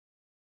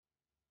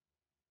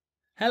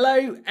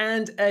Hello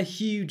and a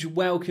huge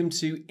welcome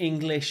to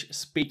English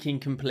Speaking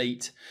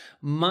Complete.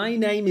 My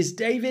name is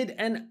David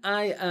and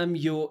I am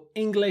your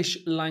English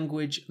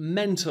language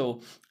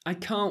mentor. I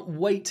can't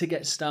wait to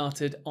get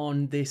started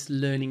on this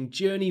learning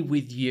journey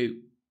with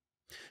you.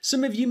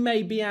 Some of you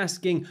may be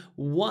asking,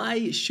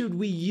 why should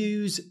we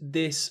use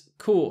this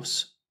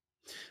course?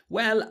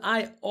 Well,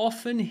 I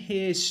often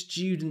hear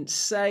students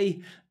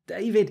say,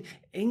 David,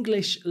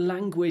 English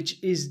language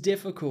is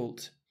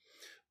difficult.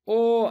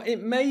 Or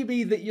it may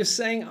be that you're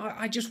saying,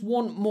 I just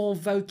want more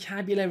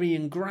vocabulary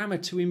and grammar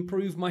to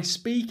improve my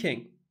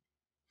speaking.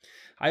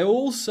 I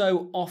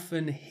also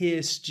often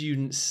hear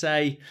students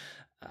say,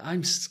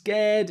 I'm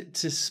scared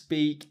to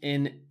speak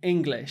in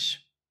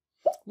English.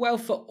 Well,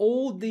 for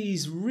all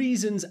these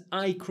reasons,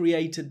 I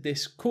created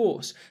this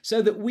course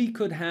so that we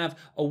could have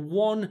a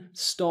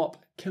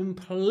one-stop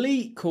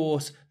complete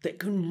course that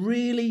can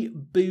really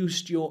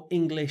boost your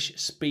English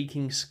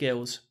speaking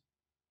skills.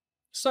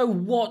 So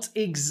what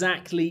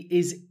exactly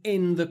is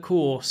in the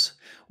course?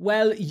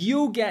 Well,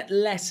 you'll get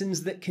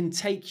lessons that can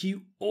take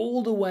you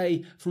all the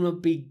way from a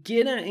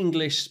beginner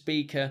English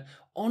speaker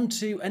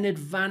onto an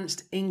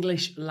advanced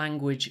English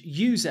language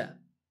user.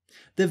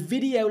 The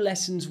video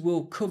lessons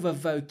will cover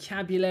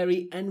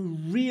vocabulary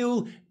and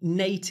real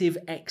native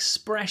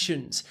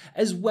expressions,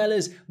 as well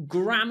as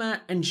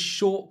grammar and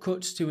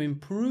shortcuts to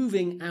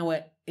improving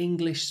our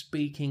English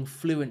speaking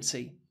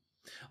fluency.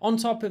 On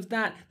top of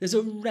that, there's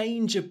a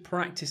range of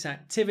practice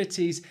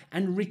activities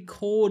and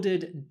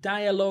recorded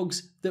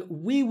dialogues that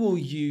we will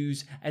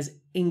use as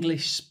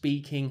English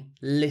speaking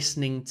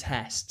listening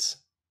tests.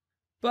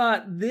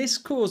 But this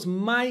course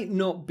might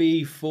not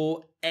be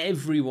for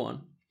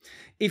everyone.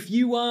 If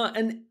you are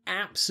an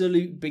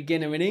absolute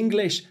beginner in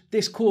English,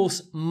 this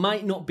course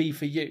might not be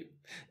for you.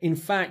 In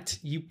fact,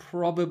 you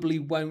probably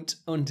won't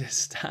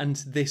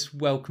understand this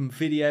welcome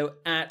video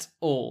at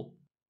all.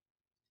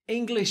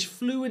 English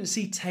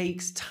fluency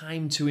takes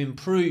time to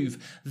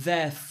improve.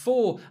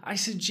 Therefore, I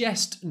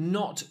suggest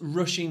not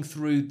rushing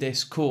through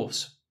this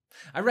course.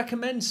 I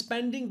recommend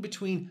spending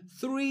between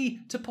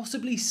 3 to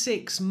possibly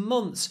 6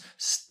 months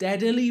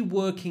steadily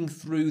working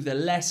through the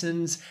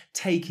lessons,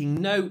 taking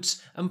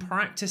notes, and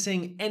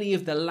practicing any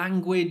of the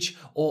language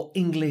or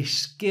English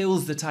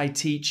skills that I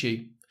teach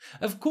you.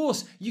 Of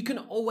course, you can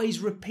always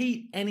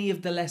repeat any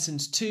of the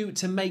lessons too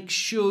to make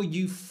sure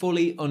you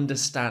fully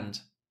understand.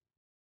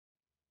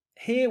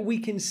 Here we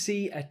can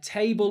see a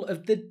table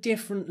of the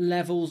different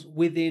levels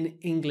within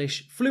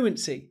English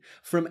fluency,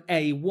 from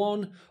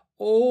A1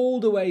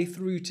 all the way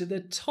through to the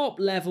top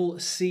level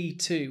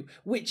C2,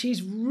 which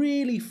is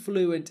really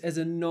fluent as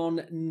a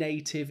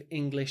non-native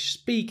English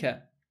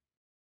speaker.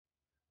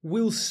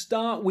 We'll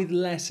start with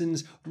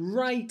lessons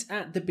right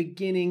at the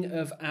beginning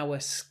of our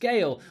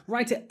scale,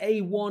 right at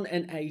A1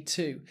 and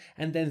A2,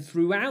 and then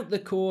throughout the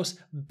course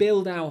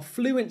build our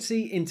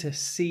fluency into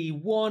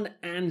C1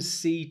 and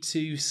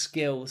C2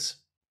 skills.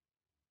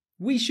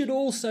 We should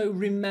also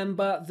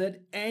remember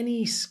that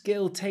any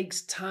skill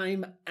takes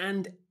time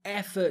and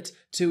effort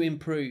to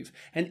improve,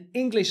 and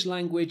English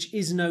language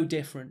is no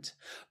different.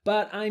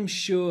 But I'm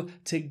sure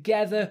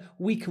together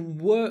we can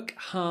work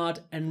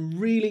hard and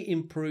really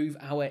improve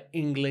our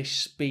English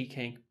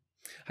speaking.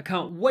 I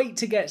can't wait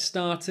to get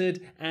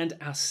started, and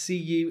I'll see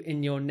you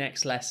in your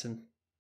next lesson.